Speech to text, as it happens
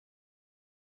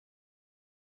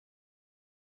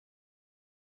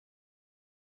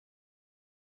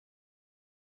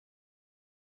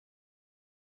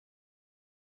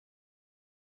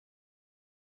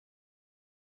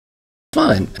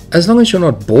Fine, as long as you're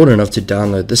not bored enough to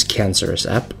download this cancerous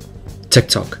app,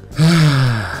 TikTok.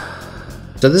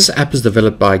 So this app is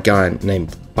developed by a guy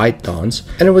named ByteDance,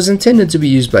 and it was intended to be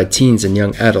used by teens and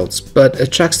young adults, but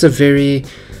attracts a very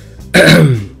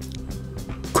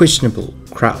questionable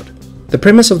crowd. The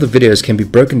premise of the videos can be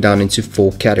broken down into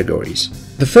 4 categories,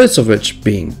 the first of which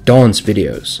being dance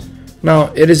videos.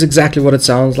 Now, it is exactly what it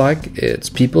sounds like. It's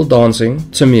people dancing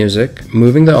to music,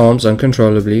 moving their arms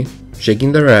uncontrollably,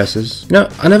 shaking their asses. You know,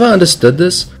 I never understood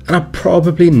this, and I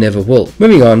probably never will.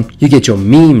 Moving on, you get your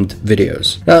memed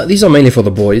videos. Now, these are mainly for the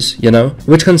boys, you know,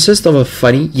 which consist of a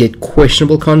funny yet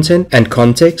questionable content and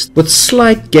context with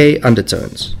slight gay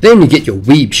undertones. Then you get your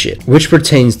weeb shit, which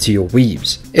pertains to your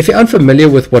weebs. If you're unfamiliar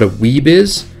with what a weeb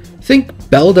is, think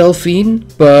Belle Delphine,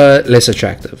 but less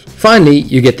attractive. Finally,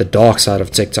 you get the dark side of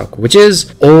TikTok, which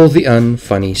is all the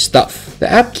unfunny stuff. The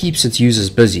app keeps its users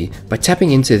busy by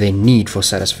tapping into their need for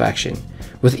satisfaction,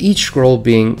 with each scroll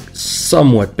being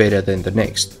somewhat better than the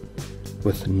next,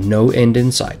 with no end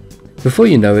in sight. Before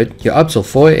you know it, you're up till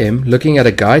 4 AM looking at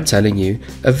a guy telling you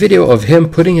a video of him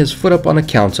putting his foot up on a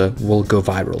counter will go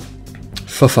viral.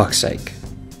 For fuck's sake.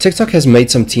 TikTok has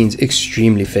made some teens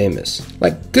extremely famous.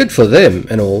 Like, good for them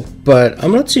and all, but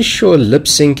I'm not too sure lip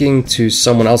syncing to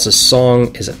someone else's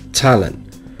song is a talent.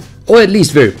 Or at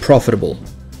least very profitable.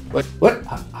 What?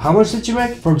 How much did you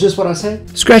make from just what I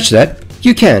said? Scratch that.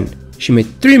 You can. She made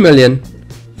 3 million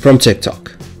from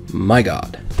TikTok. My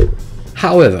god.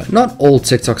 However, not all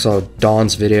TikToks are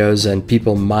dance videos and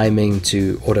people miming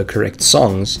to autocorrect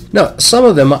songs. No, some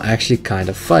of them are actually kind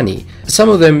of funny. Some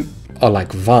of them are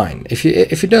like Vine. If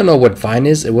you don't know what Vine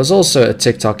is, it was also a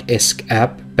TikTok-esque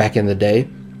app back in the day,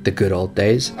 the good old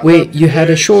days, where you had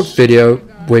a short video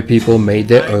where people made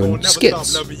their own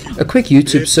skits. A quick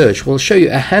YouTube search will show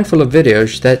you a handful of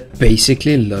videos that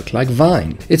basically look like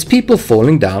Vine. It's people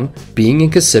falling down, being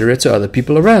inconsiderate to other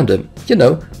people around them. You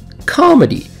know,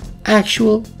 comedy.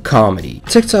 Actual comedy.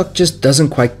 TikTok just doesn't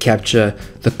quite capture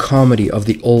the comedy of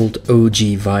the old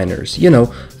OG Viners. You know,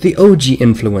 the OG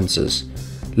influencers.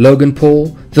 Logan Paul,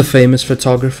 the famous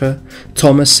photographer,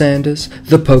 Thomas Sanders,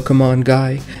 the Pokemon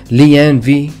guy, Leanne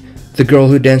V, the girl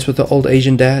who danced with the old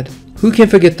Asian dad. Who can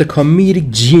forget the comedic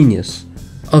genius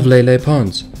of Lele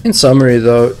Pons? In summary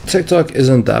though, TikTok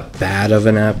isn't that bad of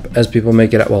an app as people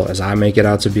make it out, well, as I make it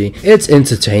out to be. It's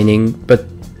entertaining, but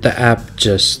the app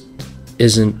just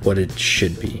isn't what it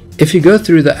should be. If you go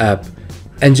through the app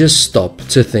and just stop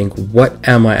to think, what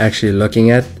am I actually looking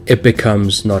at? It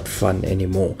becomes not fun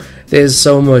anymore. There's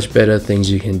so much better things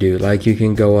you can do. Like you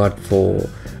can go out for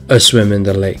a swim in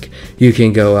the lake. You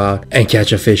can go out and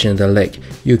catch a fish in the lake.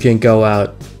 You can go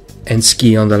out and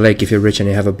ski on the lake if you're rich and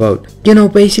you have a boat. You know,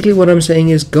 basically what I'm saying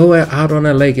is go out on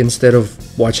a lake instead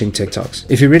of watching TikToks.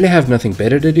 If you really have nothing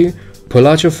better to do, pull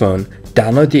out your phone,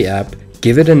 download the app,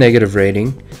 give it a negative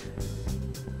rating,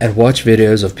 and watch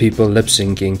videos of people lip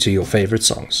syncing to your favorite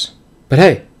songs. But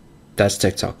hey, that's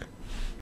TikTok.